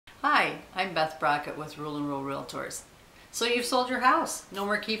Hi, I'm Beth Brockett with Rule and Rule Realtors. So you've sold your house. No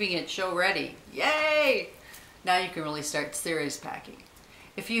more keeping it show ready. Yay! Now you can really start serious packing.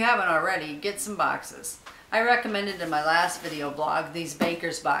 If you haven't already, get some boxes. I recommended in my last video blog these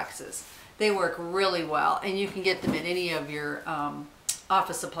Baker's boxes. They work really well and you can get them at any of your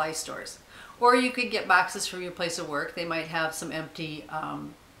office supply stores. Or you could get boxes from your place of work. They might have some empty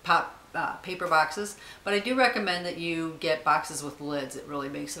paper boxes, but I do recommend that you get boxes with lids. It really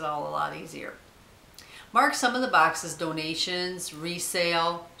makes it all a lot easier. Mark some of the boxes: donations,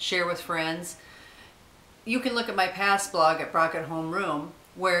 resale, share with friends. You can look at my past blog at Brockett Home Room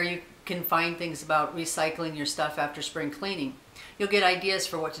where you can find things about recycling your stuff after spring cleaning. You'll get ideas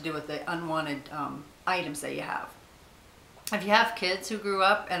for what to do with the unwanted items that you have. If you have kids who grew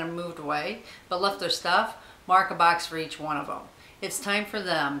up and have moved away but left their stuff, mark a box for each one of them. It's time for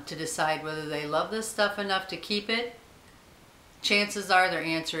them to decide whether they love this stuff enough to keep it. Chances are their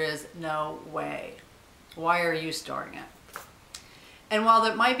answer is no way. Why are you storing it? And while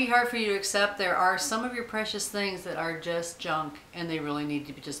that might be hard for you to accept, there are some of your precious things that are just junk and they really need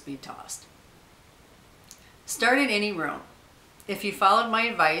to just be tossed. Start in any room. If you followed my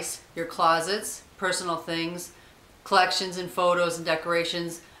advice, your closets, personal things, collections and photos and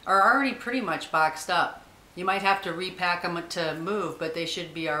decorations are already pretty much boxed up. You might have to repack them to move, but they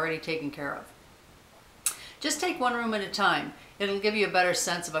should be already taken care of. Just take one room at a time. It'll give you a better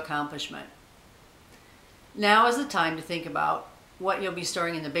sense of accomplishment. Now is the time to think about what you'll be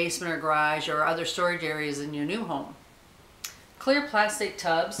storing in the basement or garage or other storage areas in your new home. Clear plastic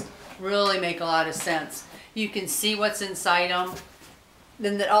tubs really make a lot of sense. You can see what's inside them.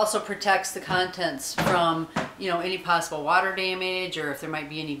 Then that also protects the contents from, any possible water damage or if there might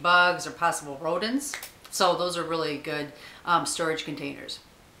be any bugs or possible rodents. So those are really good storage containers.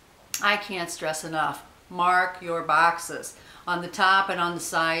 I can't stress enough, mark your boxes on the top and on the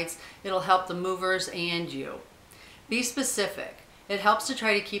sides. It'll help the movers and you. Be specific. It helps to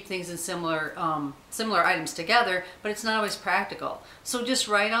try to keep things in similar items together, but it's not always practical. So just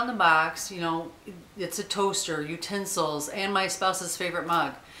write on the box, it's a toaster, utensils, and my spouse's favorite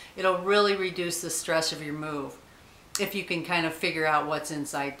mug. It'll really reduce the stress of your move if you can kind of figure out what's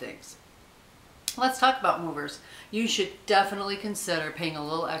inside things. Let's talk about movers. You should definitely consider paying a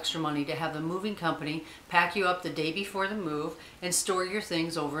little extra money to have the moving company pack you up the day before the move and store your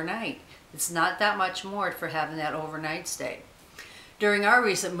things overnight. It's not that much more for having that overnight stay. During our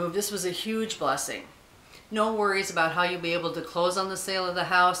recent move, this was a huge blessing. No worries about how you'll be able to close on the sale of the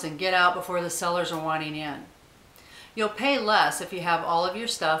house and get out before the sellers are wanting in. You'll pay less if you have all of your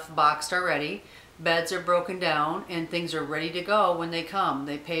stuff boxed already, beds are broken down, and things are ready to go when they come.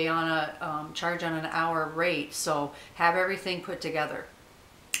 They pay on a charge on an hour rate, so have everything put together.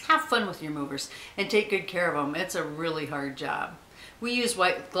 Have fun with your movers and take good care of them. It's a really hard job. We use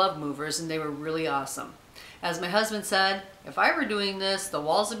white glove movers and they were really awesome. As my husband said, if I were doing this, the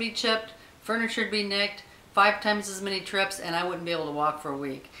walls would be chipped, furniture would be nicked, 5 times as many trips, and I wouldn't be able to walk for a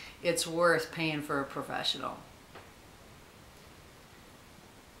week. It's worth paying for a professional.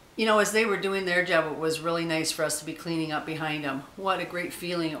 As they were doing their job, it was really nice for us to be cleaning up behind them. What a great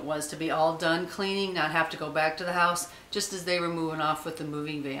feeling it was to be all done cleaning, not have to go back to the house, just as they were moving off with the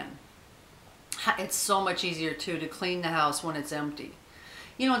moving van. It's so much easier, too, to clean the house when it's empty.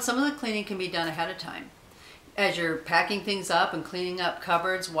 And some of the cleaning can be done ahead of time. As you're packing things up and cleaning up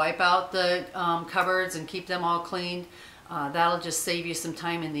cupboards, wipe out the cupboards and keep them all cleaned. That'll just save you some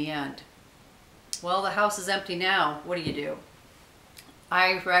time in the end. Well, the house is empty now. What do?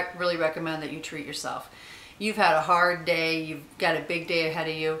 I really recommend that you treat yourself. You've had a hard day, you've got a big day ahead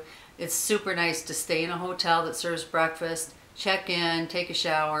of you. It's super nice to stay in a hotel that serves breakfast, check in, take a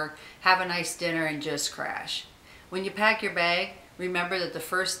shower, have a nice dinner, and just crash. When you pack your bag, remember that the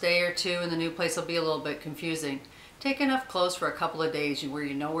first day or two in the new place will be a little bit confusing. Take enough clothes for a couple of days where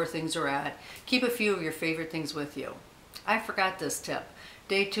you know where things are at. Keep a few of your favorite things with you. I forgot this tip.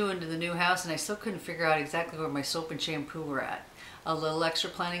 Day 2 into the new house and I still couldn't figure out exactly where my soap and shampoo were at. A little extra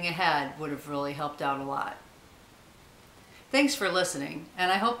planning ahead would have really helped out a lot. Thanks for listening,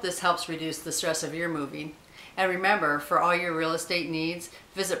 and I hope this helps reduce the stress of your moving. And remember, for all your real estate needs,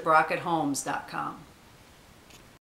 visit BrockettHomes.com.